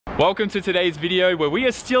Welcome to today's video where we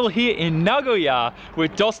are still here in Nagoya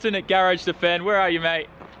with Dostin at Garage Defend. Where are you, mate?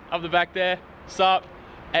 Up the back there. Sup?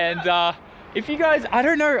 And if you guys, I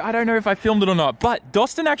don't know if I filmed it or not, but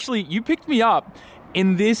Dostin actually, you picked me up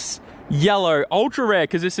in this yellow, ultra rare,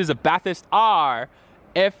 because this is a Bathurst R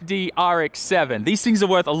FD RX7. These things are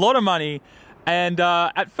worth a lot of money. And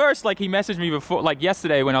at first, like, he messaged me before, like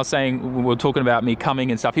yesterday when I was saying, we were talking about me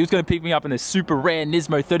coming and stuff, he was going to pick me up in this super rare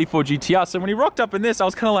Nismo 34 GTR. So when he rocked up in this, I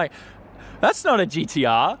was kind of like, that's not a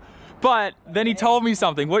GTR. But then he told me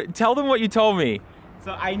something. Tell them what you told me.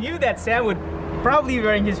 So I knew that Sam would probably be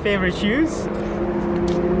wearing his favorite shoes.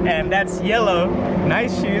 And that's yellow,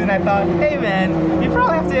 nice shoes, and I thought, hey man, you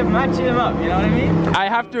probably have to match him up, you know what I mean? I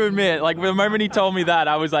have to admit, like, the moment he told me that,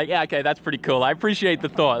 I was like, yeah, okay, that's pretty cool. I appreciate the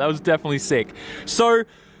thought. That was definitely sick. So,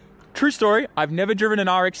 true story, I've never driven an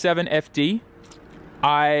RX-7 FD.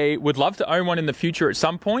 I would love to own one in the future at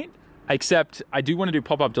some point, except I do want to do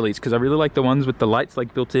pop-up deletes because I really like the ones with the lights,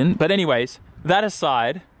 like, built in. But anyways, that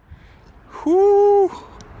aside, whoo.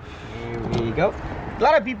 Here we go. A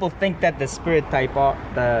lot of people think that the Spirit Type R,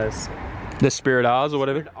 the Spirit R's or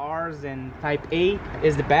whatever, Spirit R's and Type A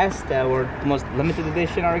is the best or the most limited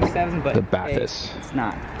edition RX-7, but the Bathurst. It's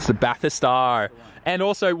not. It's the Bathurst R. And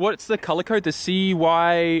also, what's the color code? The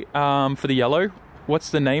CY for the yellow. What's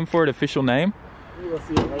the name for it? Official name? We will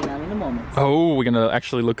see it right now in a moment. Oh, we're gonna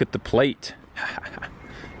actually look at the plate.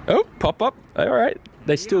 Oh, pop up. All right,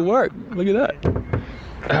 they still work. Look at that.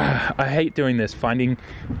 I hate doing this, finding,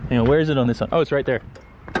 you know, where is it on this one? Oh, it's right there.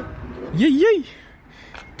 Yay, yay.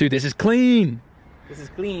 Dude, this is clean. This is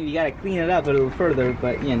clean. You gotta clean it up a little further,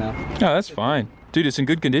 but you know. Oh, that's fine. Dude, it's in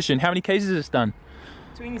good condition. How many cases is this done?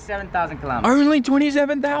 27,000 kilometers. Only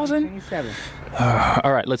 27,000? 27.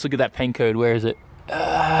 All right, let's look at that paint code. Where is it?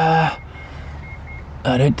 I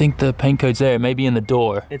don't think the paint code's there. Maybe in the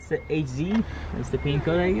door. It's the HZ. It's the paint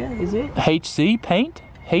code, I guess. Is it? HZ paint?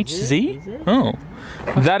 HZ? Is it? Oh.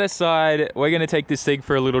 That aside, we're going to take this thing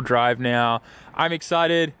for a little drive now. I'm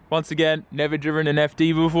excited. Once again, never driven an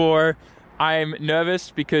FD before. I'm nervous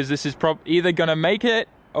because this is either going to make it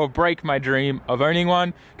or break my dream of owning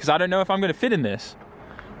one, because I don't know if I'm going to fit in this.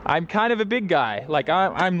 I'm kind of a big guy. Like,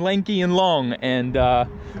 I'm lanky and long, and I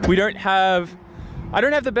don't have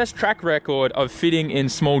the best track record of fitting in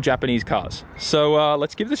small Japanese cars. So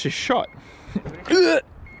let's give this a shot.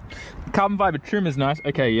 Carbon fiber trim is nice.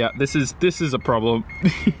 Okay, yeah, this is a problem.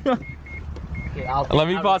 Okay, Let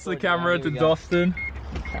me pass the camera to Dostin.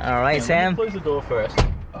 All right, Sam. Close the door first.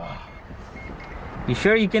 You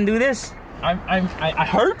sure you can do this? I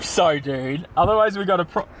hope so, dude. Otherwise, we got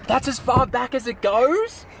a That's as far back as it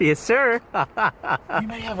goes? Yes, sir. We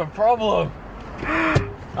may have a problem.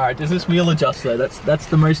 All right, does this wheel adjust though? That's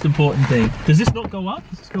the most important thing. Does this not go up?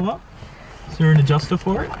 Does this go up? Is there an adjuster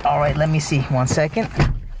for it? All right, let me see. 1 second.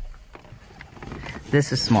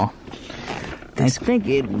 This is small. I think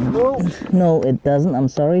it... No, it doesn't. I'm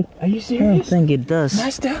sorry. Are you I serious? don't think it does.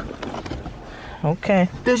 Mazda? Okay.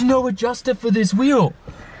 There's no adjuster for this wheel.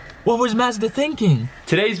 What was Mazda thinking?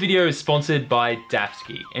 Today's video is sponsored by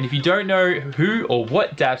Dafsky. And if you don't know who or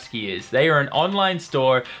what Dafsky is, they are an online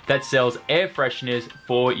store that sells air fresheners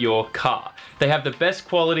for your car. They have the best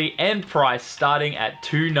quality and price starting at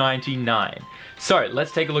 $2.99. So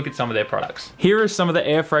let's take a look at some of their products. Here are some of the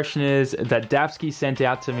air fresheners that Dafsky sent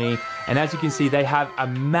out to me. And as you can see, they have a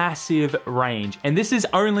massive range. And this is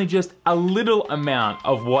only just a little amount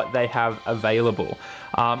of what they have available.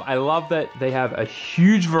 I love that they have a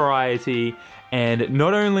huge variety, and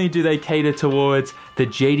not only do they cater towards the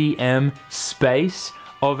JDM space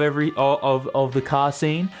of the car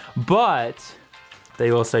scene, but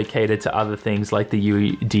they also cater to other things like the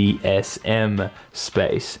UDSM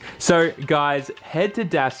space. So guys, head to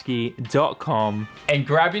Dafsky.com and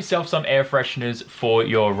grab yourself some air fresheners for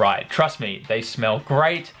your ride. Trust me, they smell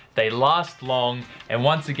great, they last long, and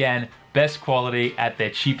once again, best quality at their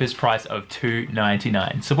cheapest price of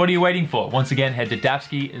 $2.99. So what are you waiting for? Once again, head to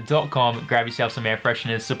Dafsky.com, grab yourself some air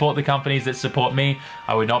fresheners, support the companies that support me.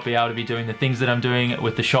 I would not be able to be doing the things that I'm doing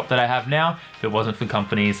with the shop that I have now if it wasn't for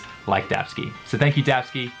companies like Dafsky. So thank you,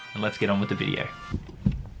 Dafsky, and let's get on with the video.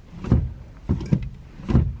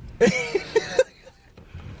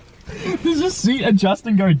 Does this seat adjust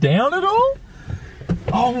and go down at all?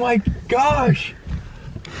 Oh my gosh!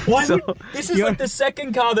 This is like the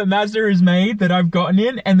second car that Mazda has made that I've gotten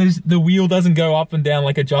in, and the wheel doesn't go up and down,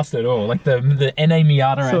 like, adjust at all. Like the NA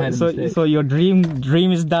Miata I had instead. So your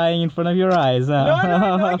dream is dying in front of your eyes, huh?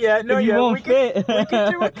 No, not yet. No, you won't fit. We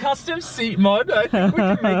can do a custom seat mod. I think we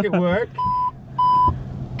can make it work.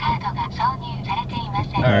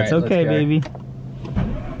 Alright, it's okay, baby.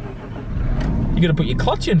 You gotta put your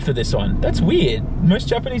clutch in for this one. That's weird. Most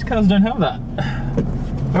Japanese cars don't have that.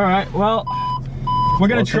 All right, well, we're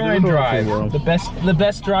gonna try and drive. The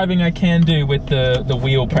best driving I can do with the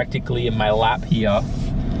wheel practically in my lap here.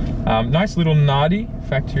 Nice little Nardi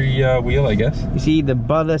factory wheel, I guess. You see, the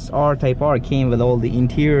Buzz R Type R came with all the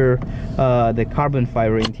interior, the carbon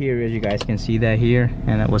fiber interior, as you guys can see that here,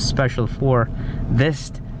 and it was special for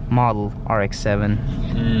this model RX-7.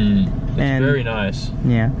 It's very nice.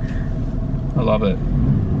 Yeah, I love it.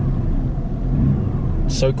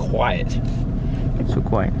 So quiet. So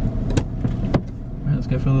quiet. Right, let's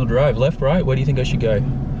go for a little drive. Left, right? Where do you think I should go?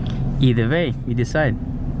 Either way, you decide.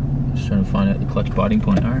 Just trying to find out the clutch biting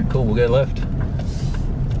point. All right, cool. We'll go left.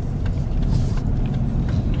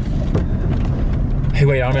 Hey,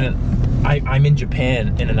 wait. I'm in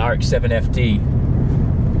Japan in an RX-7 FD.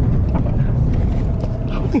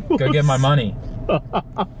 Go get my money.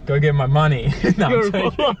 Go get my money. No, I'm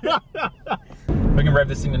joking. We can rev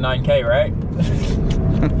this thing to 9K, right?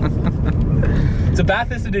 It's a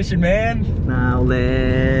Bathurst edition, man. Now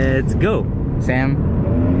let's go, Sam.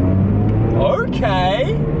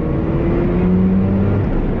 Okay.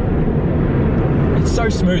 It's so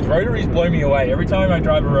smooth. Rotaries blow me away. Every time I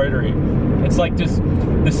drive a rotary, it's like just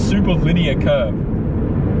this super linear curve.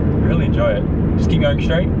 I really enjoy it. Just keep going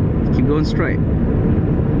straight. Keep going straight.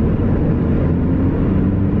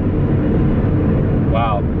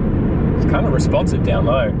 Wow. It's kind of responsive down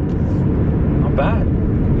low. Not bad.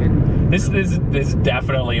 This is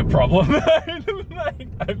definitely a problem. Like,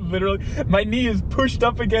 I'm literally, my knee is pushed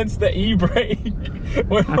up against the e-brake.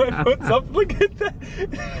 When my foot's up, look at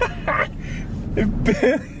that.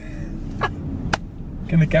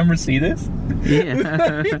 Can the camera see this?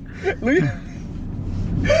 Yeah. Look.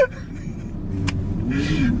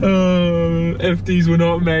 FDs were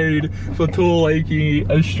not made for tall, lanky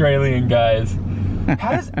Australian guys.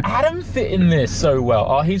 How does Adam fit in this so well?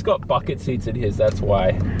 Oh, he's got bucket seats in his, that's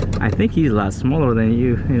why. I think he's a lot smaller than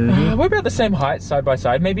you. We're about the same height, side by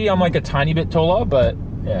side. Maybe I'm like a tiny bit taller, but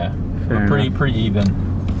yeah, we're pretty even.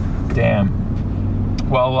 Damn.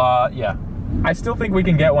 Well, yeah. I still think we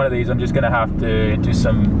can get one of these. I'm just gonna have to do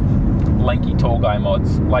some lanky tall guy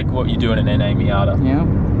mods, like what you do in an NA Miata. Yeah.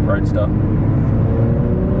 Roadster.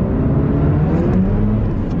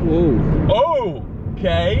 Whoa. Oh,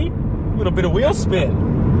 okay. A little bit of wheel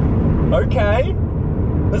spin. Okay.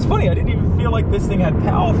 That's funny, I didn't even feel like this thing had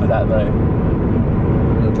power for that though.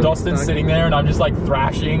 Dostin's sitting there and I'm just like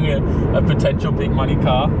thrashing a potential big money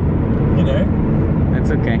car. You know?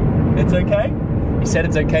 It's okay. It's okay? He said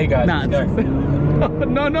it's okay, guys. Nah, Let's go.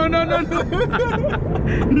 No. No.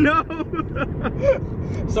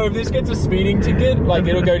 So if this gets a speeding ticket, like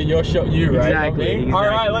it'll go to your right? Exactly. All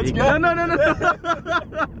right, let's go. No.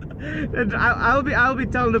 I'll be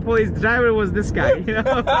telling the police the driver was this guy. You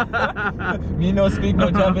know? Me no speak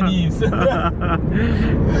no Japanese. Oh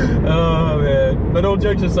man. But all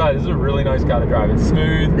jokes aside, this is a really nice car to drive. It's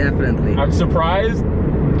smooth. Definitely. I'm surprised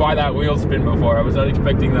by that wheel spin before. I was not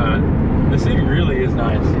expecting that. This thing really is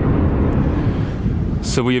nice.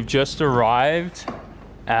 So we have just arrived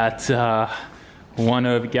at one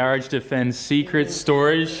of Garage Defend's secret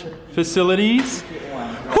storage facilities.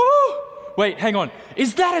 Woo! Wait, hang on.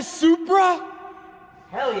 Is that a Supra?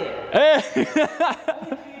 Hell yeah.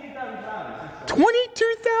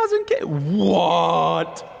 22,000 K.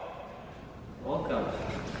 What? Welcome.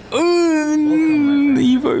 The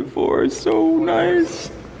Evo 4 is so nice.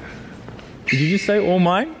 Did you just say all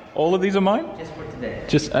mine? All of these are mine? Just for today.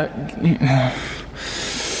 Just,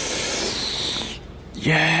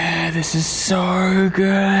 yeah, this is so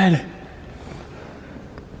good.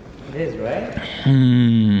 It is, right?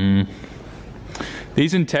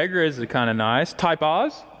 These Integras are kind of nice. Type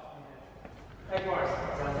R's? Type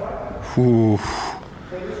R's. Ooh,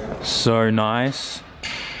 so nice.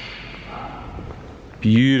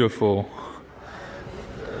 Beautiful.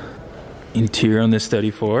 Interior on this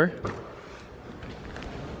 34.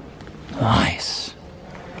 Nice.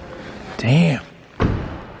 Damn.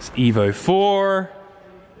 It's Evo 4.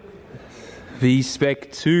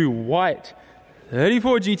 V-Spec 2 white.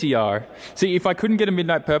 34 GTR. See, if I couldn't get a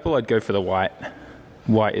midnight purple, I'd go for the white.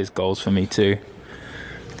 White is goals for me too.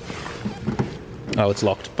 Oh, it's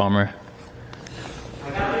locked. Bummer.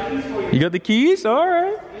 You got the keys?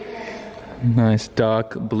 Alright. Nice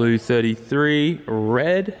dark blue 33.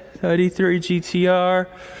 Red 33 GTR.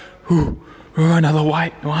 Ooh, another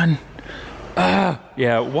white one.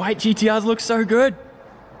 Yeah, white GTRs look so good.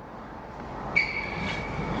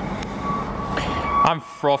 I'm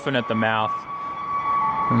frothing at the mouth.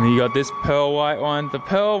 And then you got this pearl white one. The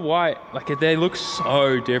pearl white, like they look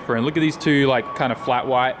so different. Look at these two like kind of flat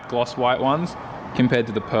white, gloss white ones compared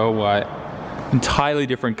to the pearl white. Entirely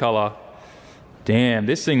different color. Damn,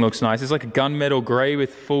 this thing looks nice. It's like a gunmetal gray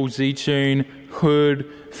with full Z-tune,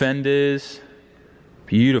 hood, fenders.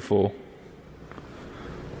 Beautiful.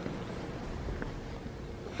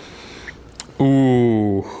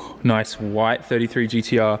 Ooh, nice white 33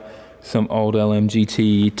 GTR. Some old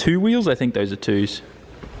LMGT 2 wheels. I think those are 2s.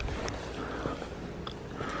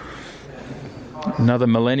 Another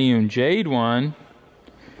Millennium Jade one.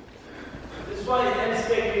 This one is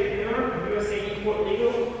inspected, remember? USA import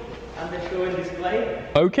legal on the show and display.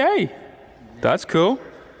 Okay, that's cool.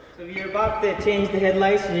 So we're about to change the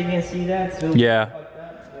headlights so you can see that. So Yeah.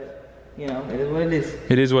 You know, it is what it is.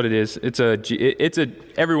 It is what it is. It's a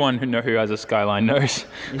everyone who has a Skyline knows.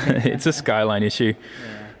 It's a Skyline issue.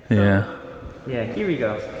 Yeah. Yeah, here we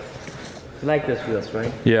go. You like those wheels,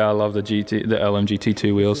 right? Yeah, I love the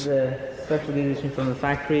LMGT2 wheels. This is a special edition from the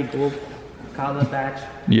factory, gold color batch.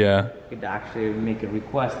 Yeah. You could actually make a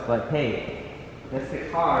request, but hey, that's the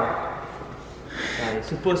car that is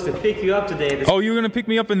supposed to pick you up today. Oh, you're gonna pick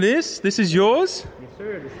me up in this? This is yours? Yes,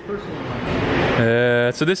 sir. This personal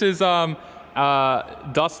one. So this is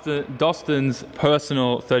Dustin's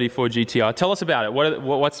personal 34 GTR. Tell us about it.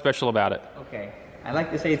 What's special about it? Okay, I like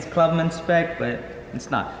to say it's clubman spec, but it's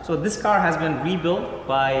not. So this car has been rebuilt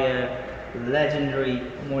by legendary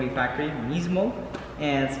automotive factory, Nismo,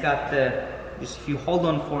 and it's got just if you hold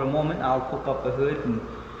on for a moment, I'll pop up the hood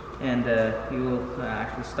and you will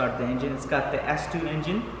actually start the engine. It's got the S2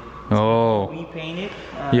 engine. Oh. Repainted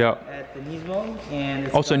at the Nismo, and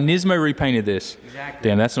it's also Nismo repainted this. Exactly.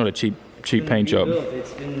 Damn, that's not a cheap paint job.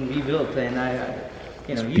 It's been rebuilt, and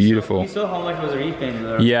you know, beautiful. You saw how much was a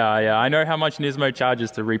repaint. Yeah, I know how much Nismo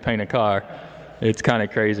charges to repaint a car. It's kind of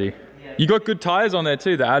crazy. Yeah. You got good tires on there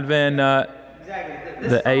too. The Advan, exactly.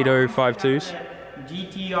 The 8052s.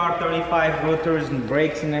 GTR 35 rotors and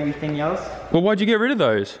brakes and everything else. Well, why'd you get rid of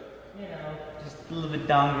those? A little bit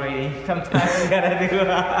downgrading. Sometimes you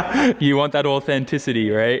gotta do. You want that authenticity,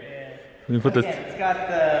 right? Yeah. It's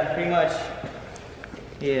got pretty much.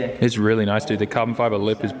 Yeah. It's really nice, dude. The carbon fiber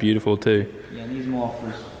lip is beautiful too. Yeah, these more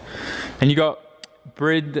offers. And you got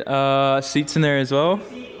Brid seats in there as well.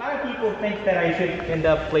 See, a lot of people think that I should end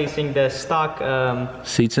up placing the stock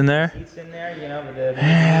seats in there. Seats in there, you know.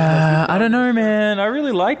 Yeah, I don't know, man. I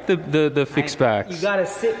really like the fixed backs. You gotta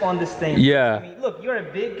sit on this thing. Yeah. I mean, look, you're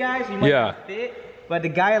a big guy, so you might not fit. But the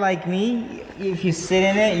guy like me, if you sit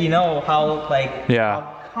in it, you know how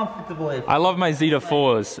how comfortable it feels. I love my Zeta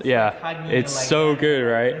 4s. Yeah, it's so good,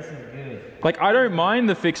 right? This is good. Like, I don't mind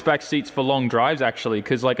the fixed back seats for long drives actually,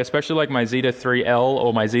 because like especially like my Zeta 3L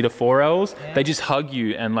or my Zeta 4Ls, they just hug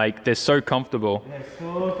you and like they're so comfortable. They're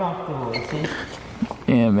so comfortable, you see?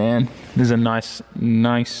 Yeah, man. This is a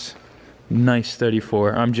nice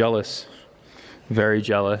 34. I'm jealous. Very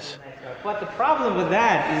jealous. But the problem with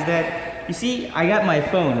that is that, you see, I got my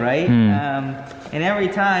phone, right? And every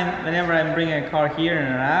time, whenever I'm bringing a car here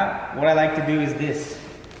and out, what I like to do is this.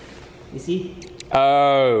 You see?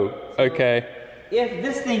 Oh, okay. If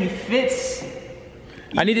this thing fits...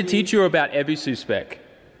 I need to teach you about Ebisu spec.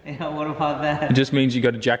 Yeah, what about that? It just means you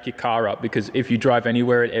got to jack your car up, because if you drive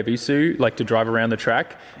anywhere at Ebisu, like to drive around the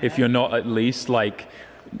track, if you're not at least like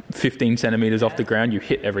 15 centimeters off the ground, you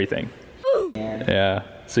hit everything. Yeah.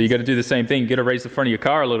 So you got to do the same thing. You got to raise the front of your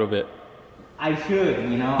car a little bit. I should,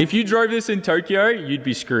 you know. If you drove this in Tokyo, you'd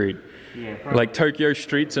be screwed. Yeah, probably. Like Tokyo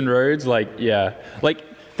streets and roads, like, yeah. Like,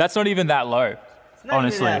 that's not even that low. It's not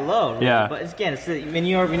honestly. even that low, really. Yeah. But again, when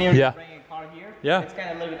you're bringing a car here, it's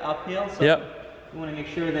kind of a little bit uphill. So you want to make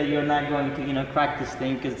sure that you're not going to, you know, crack this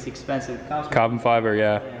thing because it's expensive. Carbon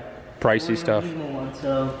fiber, pricey stuff. One,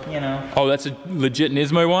 so, you know. Oh, that's a legit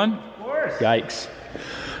Nismo one? Of course. Yikes.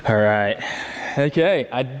 All right. Okay.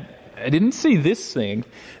 I didn't see this thing.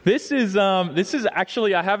 This is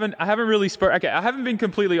actually, I haven't really I haven't been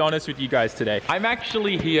completely honest with you guys today. I'm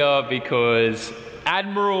actually here because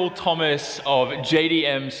Admiral Thomas of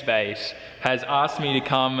JDM Space has asked me to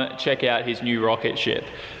come check out his new rocket ship.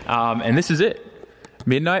 And this is it.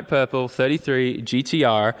 Midnight Purple 33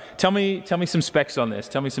 GTR. Tell me some specs on this.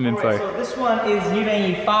 Tell me some info. Right, so this one is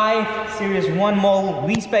U95 Series 1 model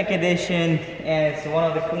V-Spec edition, and it's one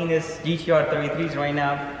of the cleanest GTR 33s right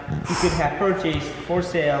now. You could have purchased for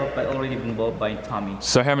sale, but already been bought by Tommy.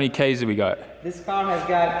 So how many Ks have we got? This car has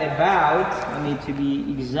got about, I mean to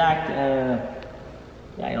be exact,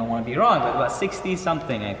 I don't want to be wrong, but about 60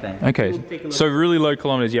 something, I think. Okay, so really low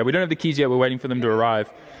kilometers. Yeah, we don't have the keys yet. We're waiting for them to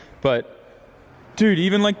arrive. But dude,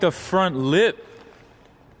 even like the front lip,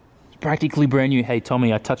 it's practically brand new. Hey,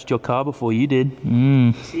 Tommy, I touched your car before you did.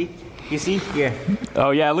 You see? Here.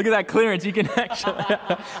 Oh yeah, look at that clearance. You can actually...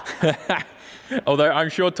 Although I'm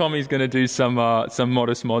sure Tommy's going to do some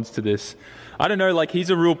modest mods to this. I don't know, like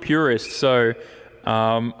he's a real purist, so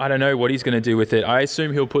I don't know what he's going to do with it. I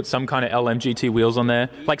assume he'll put some kind of LMGT wheels on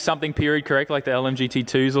there, like something period correct, like the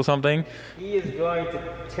LMGT2s or something. He is going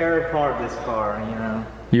to tear apart this car, you know.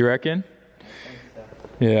 You reckon? I think so.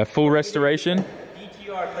 Yeah, full restoration.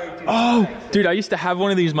 GTR 32. Oh, dude, I used to have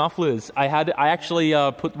one of these mufflers. I actually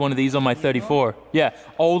put one of these on my 34. Yeah,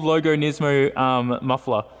 old logo Nismo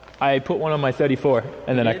muffler. I put one on my 34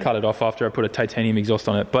 and then I cut it off after I put a titanium exhaust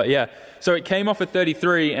on it. But yeah, so it came off a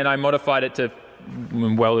 33 and I modified it to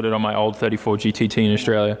welded it on my old 34 GTT in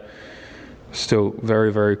Australia. Still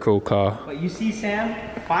very, very cool car. But you see, Sam,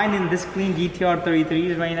 finding this clean GTR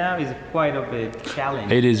 33s right now is quite a bit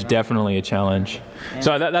challenge. It is definitely a challenge. And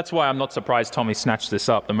so that's why I'm not surprised Tommy snatched this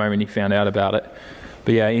up the moment he found out about it.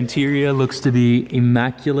 But yeah, interior looks to be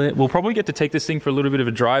immaculate. We'll probably get to take this thing for a little bit of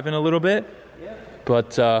a drive in a little bit. Yeah.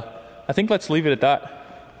 But I think let's leave it at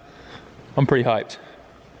that. I'm pretty hyped.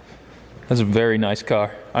 That's a very nice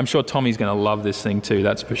car. I'm sure Tommy's gonna love this thing too,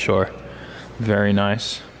 that's for sure. Very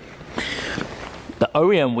nice. The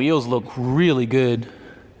OEM wheels look really good.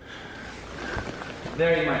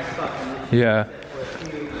 Very much stuck. Yeah.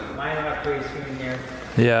 Minor upgrades in here.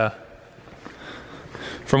 Yeah.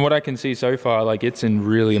 From what I can see so far, like it's in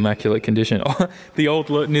really immaculate condition. Oh, the old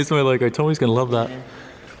Nismo logo, Tommy's gonna love that. Yeah.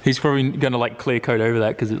 He's probably gonna like clear coat over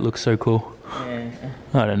that because it looks so cool. Yeah.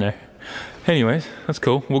 I don't know. Anyways, that's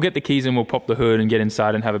cool. We'll get the keys in, we'll pop the hood and get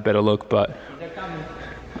inside and have a better look, but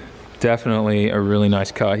definitely a really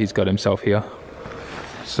nice car he's got himself here.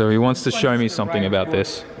 So he wants to show me something about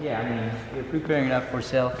this. Yeah, I mean, we're preparing it up for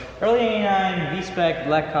sale. Early 89, V-Spec,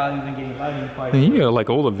 black car, we've been getting quite. You got like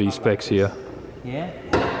all the V-Specs here. Yeah?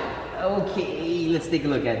 Okay, let's take a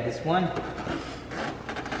look at this one.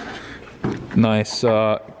 Nice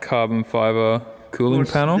carbon fiber cooling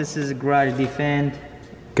panel. This is a garage defend.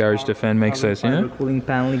 Garage defend makes sense, yeah? Cooling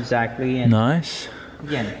panel, exactly. And nice.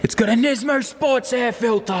 Again, it's got a Nismo sports air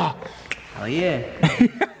filter. Oh yeah.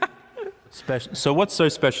 Special. So what's so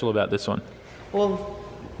special about this one? Well,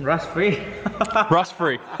 rust free. Rust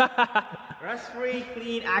free. Rust free,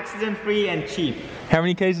 clean, accident free, and cheap. How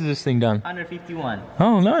many Ks is this thing done? 151.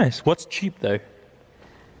 Oh, nice. What's cheap though?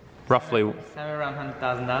 Roughly. Somewhere around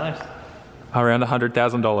 $100,000. Around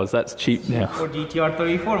 $100,000. That's cheap now. For GTR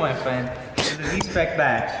 34, my friend. With the V-Spec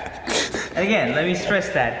badge. And again, let me stress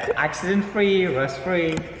that. Accident free, rust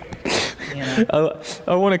free. You know.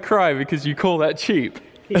 I want to cry because you call that cheap.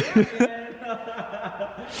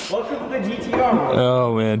 Welcome to the GTR world.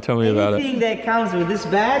 Oh man, tell me about it. Anything that comes with this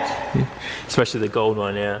badge. Especially the gold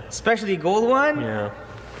one, yeah. Especially the gold one. Yeah.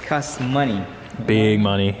 Costs money. Big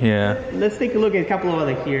money, yeah. Let's take a look at a couple of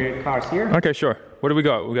other cars here. Okay, sure. What do we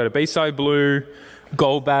got? We got a Bayside Blue,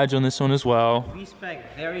 gold badge on this one as well.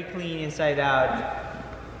 V-Spec, very clean inside out.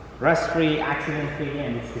 Rust-free, accident-free,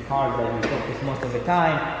 and it's the cars that we focus most of the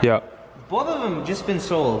time. Yeah. Both of them just been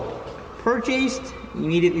sold. Purchased,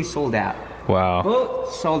 immediately sold out. Wow.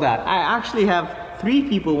 Both sold out. I actually have 3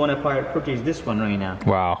 people want to purchase this one right now.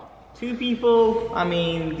 Wow. 2 people, I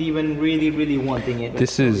mean, even really wanting it.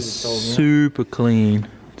 This is super clean.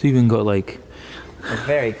 It's even got like...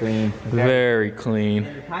 Very clean. Very clean.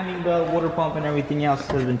 And the timing belt, water pump, and everything else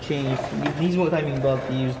has been changed. These were timing belts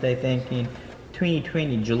they used, I think, in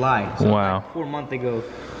 2020, July. So wow. Like 4 months ago,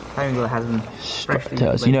 timing belt has been freshly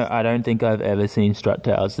replaced. You know, I don't think I've ever seen strut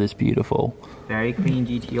towers this beautiful. Very clean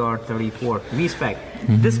GTR 34 V-Spec.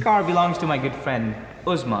 This car belongs to my good friend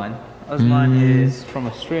Usman. Usman is from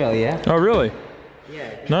Australia. Oh, really?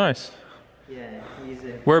 Yeah. Nice. Yeah, he's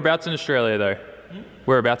a... Whereabouts in Australia, though?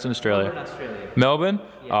 Whereabouts in Australia? Melbourne, Australia. Melbourne?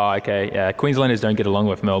 Yeah. Oh, okay. Yeah, Queenslanders don't get along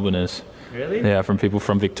with Melbourners. Really? Yeah, from people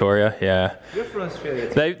from Victoria. Yeah. You're from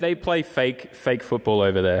Australia too. They play fake football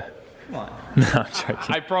over there. Come on. No, I'm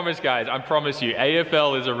joking. I promise, guys. I promise you,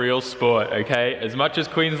 AFL is a real sport. Okay, as much as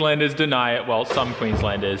Queenslanders deny it, well, some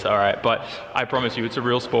Queenslanders, all right. But I promise you, it's a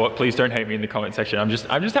real sport. Please don't hate me in the comment section. I'm just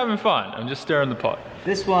having fun. I'm just stirring the pot.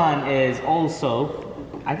 This one is also,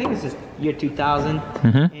 I think this is year 2000,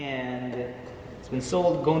 and it's been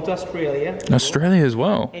sold going to Australia. Australia as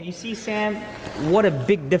well. And you see, Sam, what a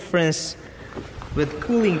big difference with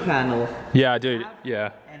cooling panel. Yeah, dude.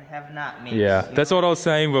 Yeah. Have not made. Yeah, that's what I was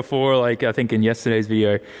saying before, like I think in yesterday's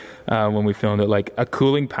video when we filmed it, like a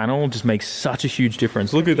cooling panel just makes such a huge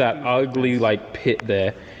difference. Look at that ugly like pit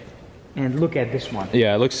there. And look at this one.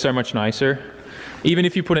 Yeah, it looks so much nicer. Even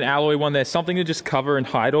if you put an alloy one there, something to just cover and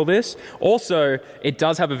hide all this. Also, it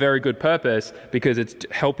does have a very good purpose because it's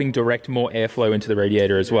helping direct more airflow into the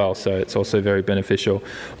radiator as well. So it's also very beneficial.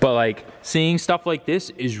 But like seeing stuff like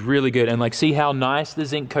this is really good. And like see how nice the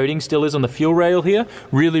zinc coating still is on the fuel rail here?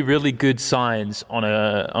 Really, really good signs on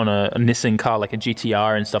a Nissan car like a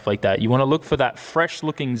GTR and stuff like that. You want to look for that fresh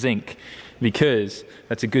looking zinc, because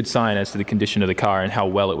that's a good sign as to the condition of the car and how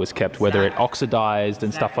well it was kept, whether it oxidized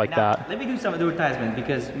and stuff like now, that. Let me do some advertisement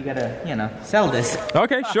because we gotta, you know, sell this.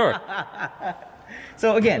 Okay, sure.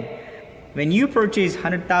 So again, when you purchase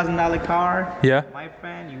 $100,000 car, yeah, my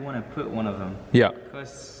friend, you want to put one of them. Yeah.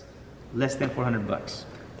 Costs less than $400.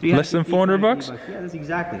 Less than 400 bucks? Yeah, that's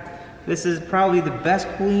exactly. This is probably the best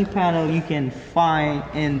cooling panel you can find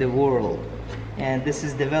in the world. And this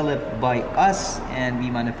is developed by us, and we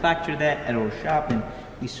manufacture that at our shop, and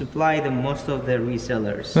we supply the most of the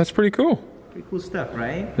resellers. That's pretty cool. Pretty cool stuff,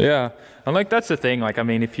 right? Yeah, and like that's the thing. Like, I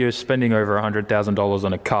mean, if you're spending over $100,000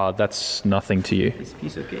 on a car, that's nothing to you. It's a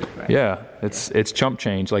piece of cake, right? Yeah, it's chump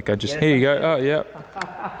change. Like I just here you go. Oh yeah.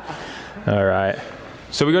 All right.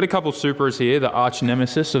 So we got a couple Supras here, the arch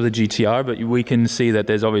nemesis of the GTR, but we can see that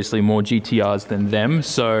there's obviously more GTRs than them.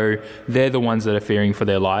 So they're the ones that are fearing for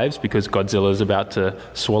their lives because Godzilla's about to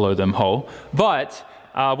swallow them whole. But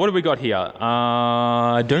what do we got here?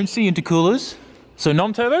 I don't see intercoolers. So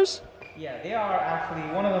non-turbos? Yeah, they are actually,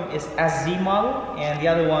 one of them is SZ model and the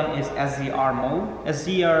other one is SZR model.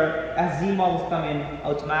 SZ models come in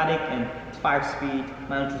automatic and 5-speed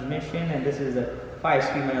manual transmission, and this is a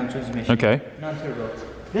 5-speed manual transmission. Okay. Non-turbo.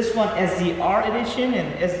 This one SZR edition,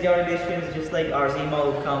 and SZR edition is just like RZ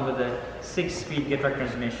model, come with a 6-speed GetTrack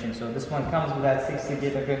transmission. So this one comes with that 6-speed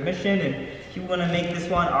GetTrack transmission, and if you want to make this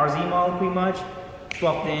one RZ model pretty much,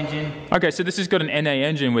 swap the engine. Okay, so this has got an NA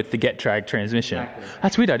engine with the GetTrack transmission. Exactly.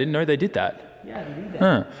 That's weird, I didn't know they did that. Yeah, they did that.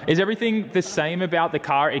 Huh. Is everything the same about the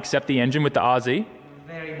car except the engine with the RZ?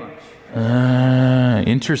 Very much.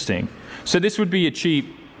 Interesting. So this would be a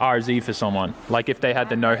cheap RZ for someone, like if they had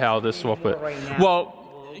the know-how to swap it. Well,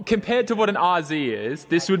 compared to what an RZ is,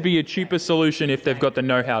 this would be a cheaper solution if they've got the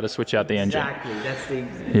know-how to switch out the engine. Exactly,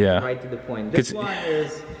 that's right to the point. This one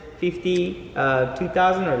is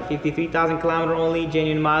 52,000 or 53,000 kilometer only,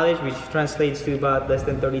 genuine mileage, which translates to about less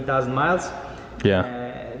than 30,000 miles.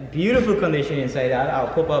 Yeah. Beautiful condition inside out.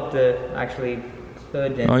 I'll pop up the actually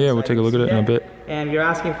hood. And we'll take a look at it in a bit. And you're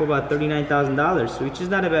asking for about $39,000, which is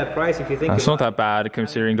not a bad price if you think. It's not that bad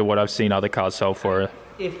considering to what I've seen other cars sell for.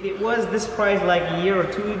 If it was this price like a year or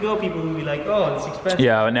two ago, people would be like, "Oh, it's expensive."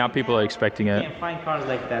 Yeah, now people are expecting it. You can't find cars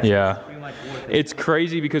like that. Yeah, so it's pretty much worth it. It's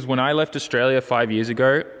crazy because when I left Australia 5 years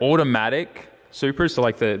ago, automatic Supras, so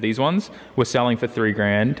like these ones, were selling for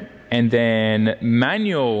 $3,000, and then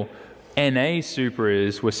manual NA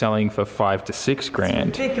Supras were selling for $5,000 to $6,000.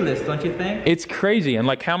 It's ridiculous, don't you think? It's crazy. And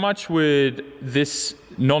like, how much would this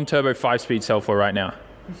non-turbo 5-speed sell for right now?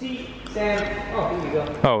 You see, Sam. Oh, here you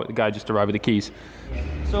go. Oh, the guy just arrived with the keys. Yeah.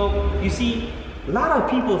 So you see, a lot of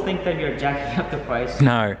people think that you're jacking up the price.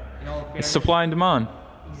 No, it's supply and demand.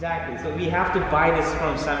 Exactly. So we have to buy this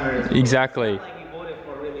from somewhere. Exactly. It's not like we bought it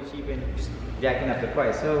for really cheap and just jacking up the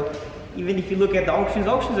price. So even if you look at the auctions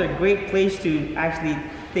are a great place to actually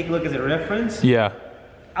take a look as a reference. Yeah.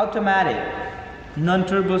 Automatic,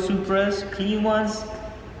 non-turbo Supras, clean ones,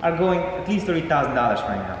 are going at least $30,000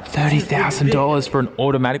 right now. $30,000 for an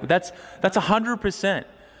automatic? That's 100%.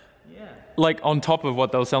 Yeah. Like on top of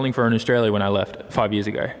what they were selling for in Australia when I left 5 years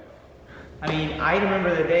ago. I mean, I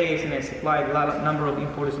remember the days when I supplied a number of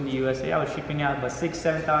importers in the USA. I was shipping out about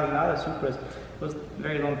 $6,000, $7,000 Supras. It was a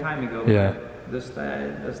very long time ago. Yeah. Those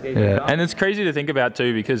days. Yeah. And it's crazy to think about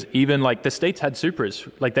too, because even like the States had Supras,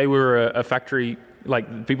 like they were a factory,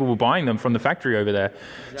 like people were buying them from the factory over there.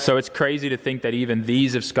 Exactly. So it's crazy to think that even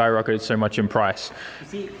these have skyrocketed so much in price. You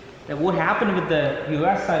see, that what happened with the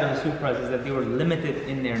US side of the Supras is that they were limited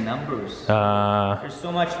in their numbers. There's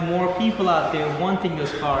so much more people out there wanting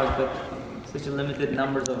those cars, but such a limited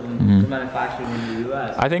numbers of them manufactured in the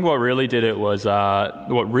US. I think what really did it was,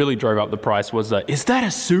 what really drove up the price was is that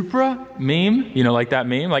a Supra meme? You know, like that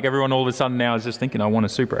meme? Like everyone all of a sudden now is just thinking, I want a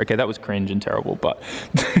Supra. Okay, that was cringe and terrible, but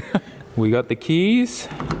we got the keys.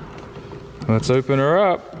 Let's open her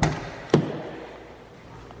up.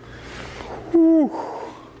 Whew.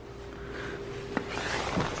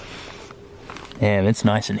 Damn, it's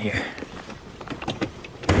nice in here.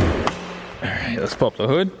 All right, let's pop the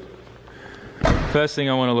hood. First thing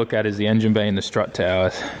I want to look at is the engine bay and the strut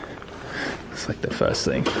towers. It's like the first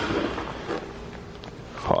thing.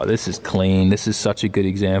 Oh, this is clean. This is such a good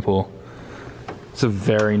example. It's a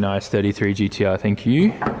very nice 33 GTR, thank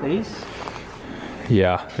you. Please.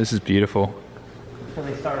 Yeah, this is beautiful. Can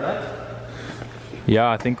they start up? Yeah,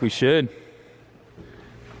 I think we should.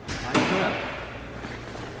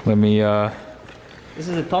 Let me, This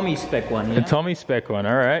is a Tommy spec one, yeah? A Tommy spec one,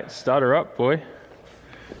 all right. Start her up, boy.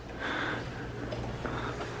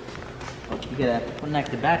 You gotta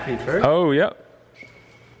connect the battery first. Oh, yep.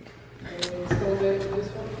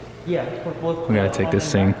 Yeah. We're gonna take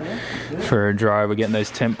this thing for a drive. We're getting those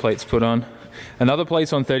temp plates put on. Another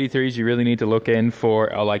place on 33s you really need to look in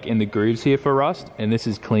for are like in the grooves here for rust. And this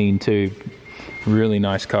is clean too. Really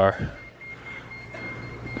nice car.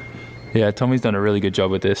 Yeah, Tommy's done a really good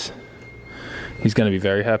job with this. He's gonna be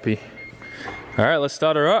very happy. All right, let's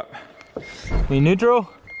start her up. We neutral?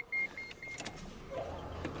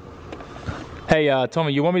 Hey,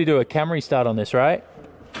 Tommy, you want me to do a Camry start on this, right?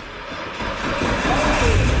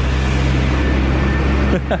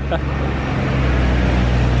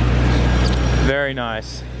 Very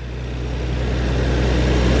nice.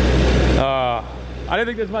 I don't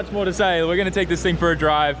think there's much more to say. We're gonna take this thing for a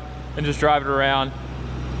drive and just drive it around.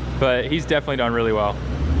 But he's definitely done really well.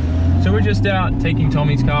 So we're just out taking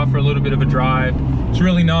Tommy's car for a little bit of a drive. It's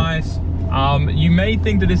really nice. You may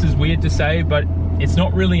think that this is weird to say, but it's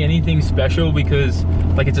not really anything special because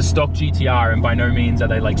like it's a stock GTR and by no means are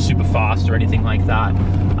they like super fast or anything like that.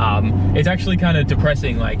 It's actually kind of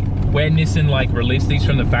depressing. Like where Nissan like released these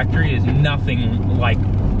from the factory is nothing like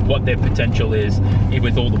what their potential is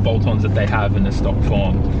with all the bolt-ons that they have in the stock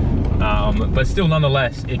form. But still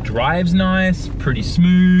nonetheless, it drives nice, pretty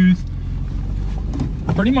smooth.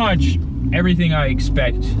 Pretty much everything I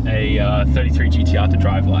expect a 33 GTR to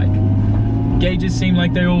drive like. Gauges seem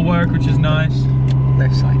like they all work, which is nice.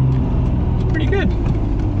 Left side. Pretty good.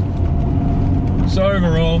 So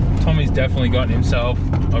overall, Tommy's definitely gotten himself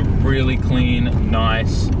a really clean,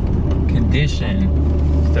 nice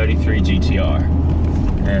condition 33 GTR.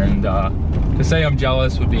 And to say I'm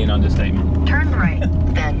jealous would be an understatement. Turn right,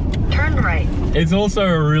 then turn right. It's also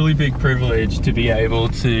a really big privilege to be able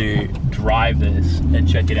to drive this and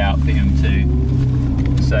check it out for him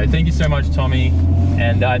too. So thank you so much, Tommy.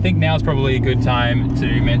 And I think now's probably a good time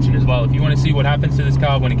to mention as well, if you want to see what happens to this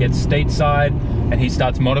car when it gets stateside and he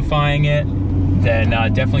starts modifying it, then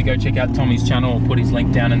definitely go check out Tommy's channel. We'll put his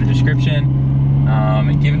link down in the description.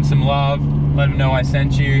 And give him some love, let him know I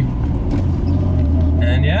sent you.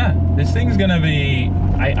 And yeah, this thing's gonna be,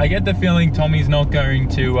 I get the feeling Tommy's not going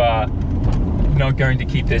to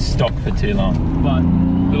keep this stock for too long. But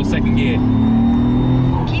little second gear.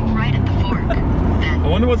 Keep right at the fork. Then I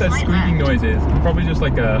wonder what that squeaking noise is. Probably just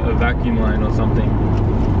like a vacuum line or something.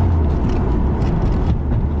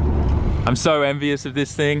 I'm so envious of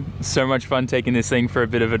this thing. It's so much fun taking this thing for a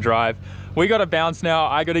bit of a drive. We gotta bounce now.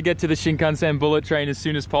 I gotta get to the Shinkansen bullet train as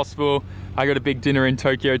soon as possible. I got a big dinner in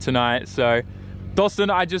Tokyo tonight, so Dawson,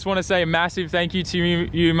 I just want to say a massive thank you to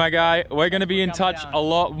you, my guy. We're going to be in touch a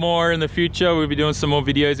lot more in the future. We'll be doing some more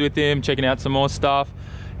videos with him, checking out some more stuff.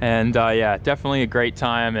 And yeah, definitely a great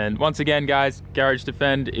time. And once again, guys, Garage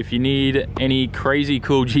Defend, if you need any crazy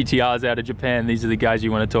cool GTRs out of Japan, these are the guys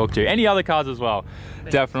you want to talk to. Any other cars as well,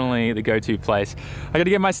 definitely the go-to place. I got to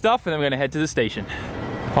get my stuff and then we're going to head to the station.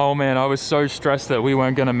 Oh man, I was so stressed that we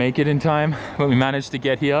weren't gonna make it in time, but we managed to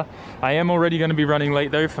get here. I am already gonna be running late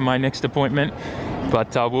though for my next appointment,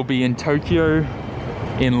 but we'll be in Tokyo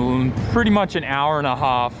in pretty much an hour and a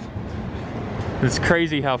half. It's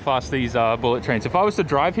crazy how fast these bullet trains. If I was to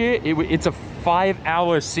drive here, it's a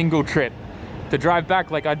 5-hour single trip. To drive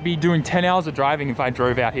back, like I'd be doing 10 hours of driving if I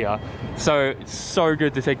drove out here. So it's so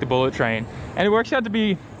good to take the bullet train. And it works out to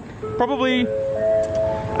be probably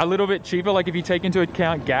a little bit cheaper, like if you take into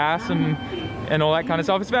account gas and all that kind of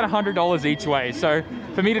stuff. It's about $100 each way. So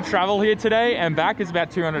for me to travel here today and back is about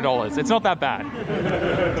 $200. It's not that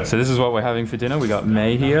bad. So this is what we're having for dinner. We got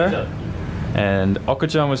May here, and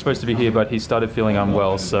Okachan was supposed to be here, but he started feeling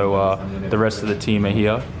unwell. So the rest of the team are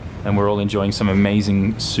here, and we're all enjoying some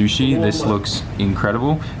amazing sushi. This looks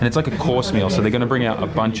incredible, and it's like a course meal, so they're gonna bring out a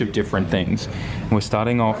bunch of different things. And we're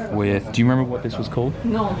starting off with, do you remember what this was called?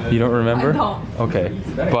 No. You don't remember? I don't. Okay,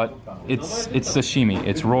 but it's sashimi,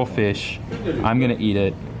 it's raw fish. I'm gonna eat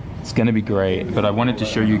it. It's gonna be great, but I wanted to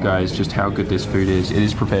show you guys just how good this food is. It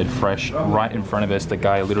is prepared fresh right in front of us. The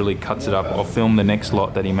guy literally cuts it up. I'll film the next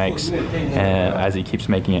lot that he makes as he keeps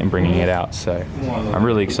making it and bringing it out. So I'm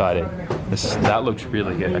really excited. That looks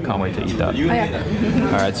really good. I can't wait to eat that.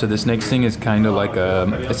 All right, so this next thing is kind of like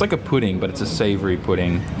it's like a pudding, but it's a savory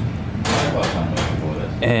pudding.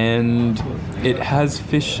 And it has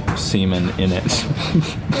fish semen in it.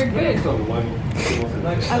 They're good.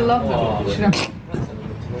 I love them.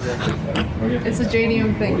 It's a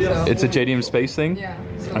JDM thing, so. It's a JDM Space thing? Yeah.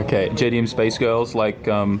 So. Okay, JDM Space Girls, like,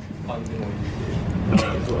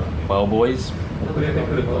 well, boys,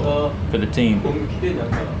 for the team.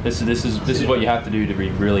 This is what you have to do to be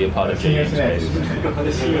really a part of JDM Space.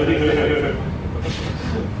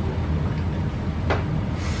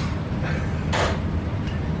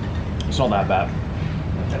 It's not that bad.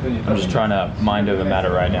 I'm just trying to mind over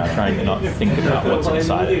matter right now, trying to not think about what's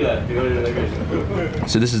inside it.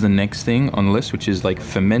 So this is the next thing on the list, which is like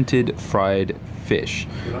fermented fried fish.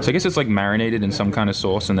 So I guess it's like marinated in some kind of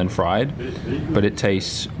sauce and then fried, but it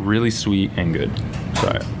tastes really sweet and good. So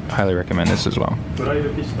I highly recommend this as well.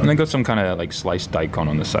 And they got some kind of like sliced daikon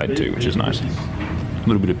on the side too, which is nice. A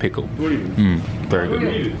little bit of pickle. Very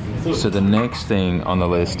good. So the next thing on the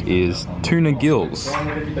list is tuna gills.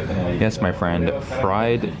 Yes, my friend,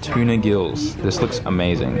 fried tuna gills. This looks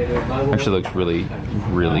amazing. Actually looks really,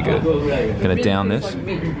 really good. Gonna down this.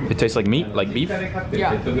 It tastes like meat, like beef?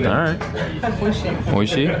 Yeah. Alright.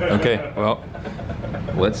 Oishi? Okay, well,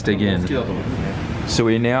 let's dig in. So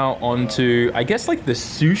we're now on to, I guess, like the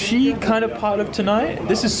sushi kind of part of tonight.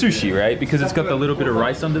 This is sushi, right? Because it's got the little bit of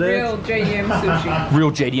rice under there. Real JDM sushi.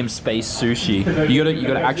 Real JDM Space sushi. You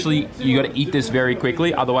gotta eat this very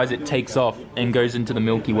quickly, otherwise it takes off and goes into the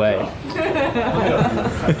Milky Way.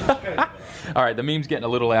 All right, the meme's getting a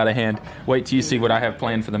little out of hand. Wait till you see what I have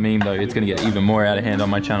planned for the meme, though. It's gonna get even more out of hand on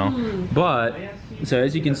my channel. But so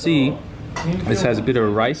as you can see, this has a bit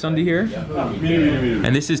of rice under here,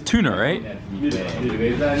 and this is tuna, right?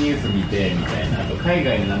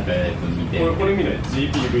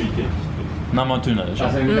 Nama tuna.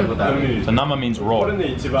 So nama means raw.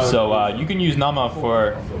 So you can use nama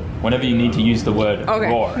for whenever you need to use the word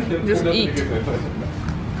raw. Just eat.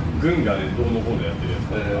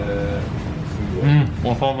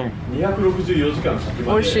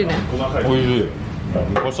 Oishi ne.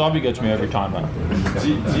 Wasabi gets me every time, man.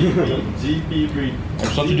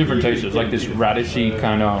 It's such a different taste. It's like this radishy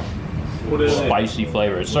kind of spicy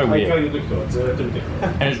flavor. It's so weird.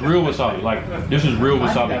 And it's real wasabi. Like, this is real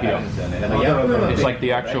wasabi here. It's like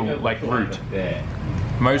the actual like root.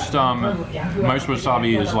 Most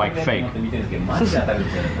wasabi is like fake.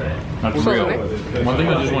 That's real. One thing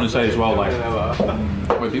I just want to say as well, like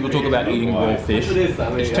when people talk about eating raw fish,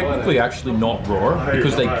 it's technically actually not raw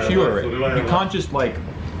because they cure it. You can't just like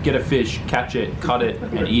get a fish, catch it, cut it,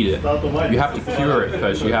 and eat it. You have to cure it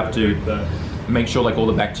first. You have to make sure like all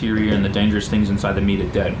the bacteria and the dangerous things inside the meat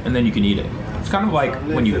are dead, and then you can eat it. It's kind of like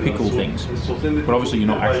when you pickle things, but obviously you're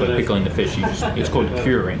not actually pickling the fish. It's called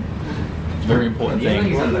curing. It's a very important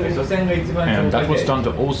thing, and that's what's done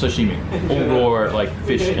to all sashimi, all raw like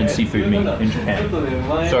fish and seafood meat in Japan.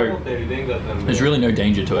 So there's really no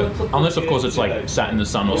danger to it, unless of course it's like sat in the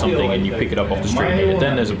sun or something and you pick it up off the street and eat it.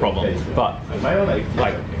 Then there's a problem. But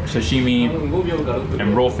like sashimi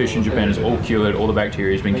and raw fish in Japan is all cured. All the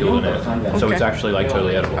bacteria has been killed in it, so it's actually like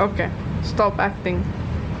totally edible. Okay, stop acting.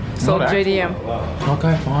 So JDM.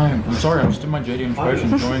 Okay, fine. I'm sorry. I'm just in my JDM Space,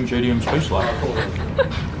 enjoying JDM Space life.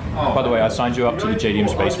 By the way, I signed you up to the JDM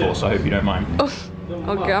Space Force. I hope you don't mind.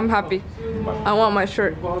 Okay, I'm happy. I want my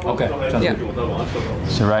shirt. Okay, sounds good.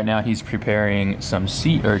 So right now he's preparing some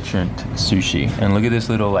sea urchin sushi, and look at this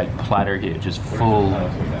little like platter here, just full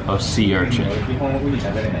of sea urchin.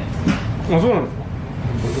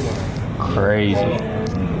 Crazy.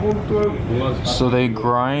 So they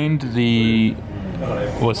grind the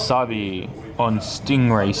wasabi on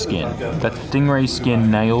stingray skin. That stingray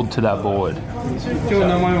skin nailed to that board.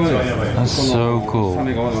 That's so cool.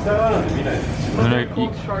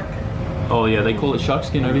 Oh yeah, they call it shark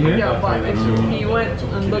skin over here? Yeah, but he went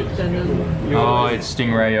and looked and then... Oh, it's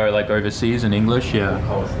stingray like overseas in English, yeah.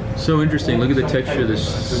 So interesting, look at the texture of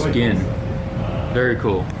this skin. Very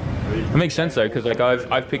cool. It makes sense though, because like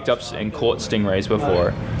I've picked up and caught stingrays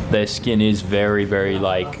before. Their skin is very, very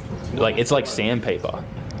like it's like sandpaper.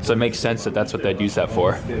 So it makes sense that that's what they'd use that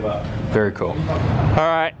for. Very cool. All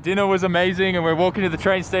right, dinner was amazing and we're walking to the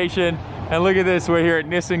train station. And look at this, we're here at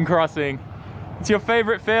Nissan Crossing. It's your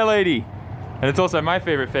favorite fair lady. And it's also my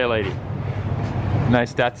favorite fair lady.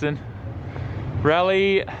 Nice Datsun.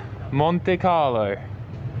 Rally Monte Carlo.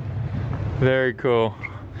 Very cool.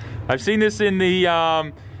 I've seen this in the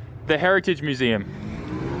Heritage Museum.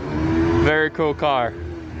 Very cool car.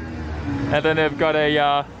 And then they've got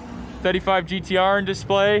a 35 GTR on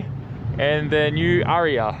display and the new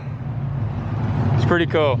Aria. It's pretty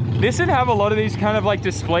cool. Nissan have a lot of these kind of like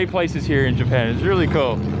display places here in Japan. It's really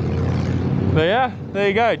cool. But yeah, there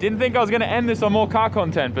you go. Didn't think I was gonna end this on more car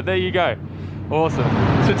content, but there you go. Awesome.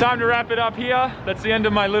 So time to wrap it up here. That's the end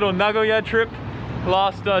of my little Nagoya trip.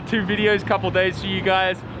 Last 2 videos, couple days for you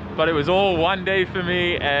guys, but it was all one day for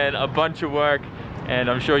me and a bunch of work. And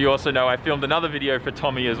I'm sure you also know I filmed another video for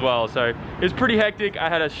Tommy as well. So it was pretty hectic. I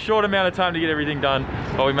had a short amount of time to get everything done,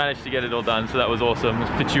 but we managed to get it all done. So that was awesome.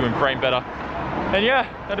 It fits you in frame better. And yeah,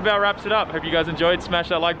 that about wraps it up. Hope you guys enjoyed. Smash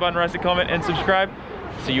that like button, rate a comment, and subscribe.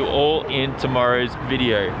 See you all in tomorrow's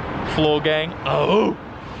video. Floor gang, oh!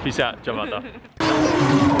 Peace out,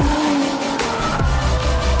 Jamata.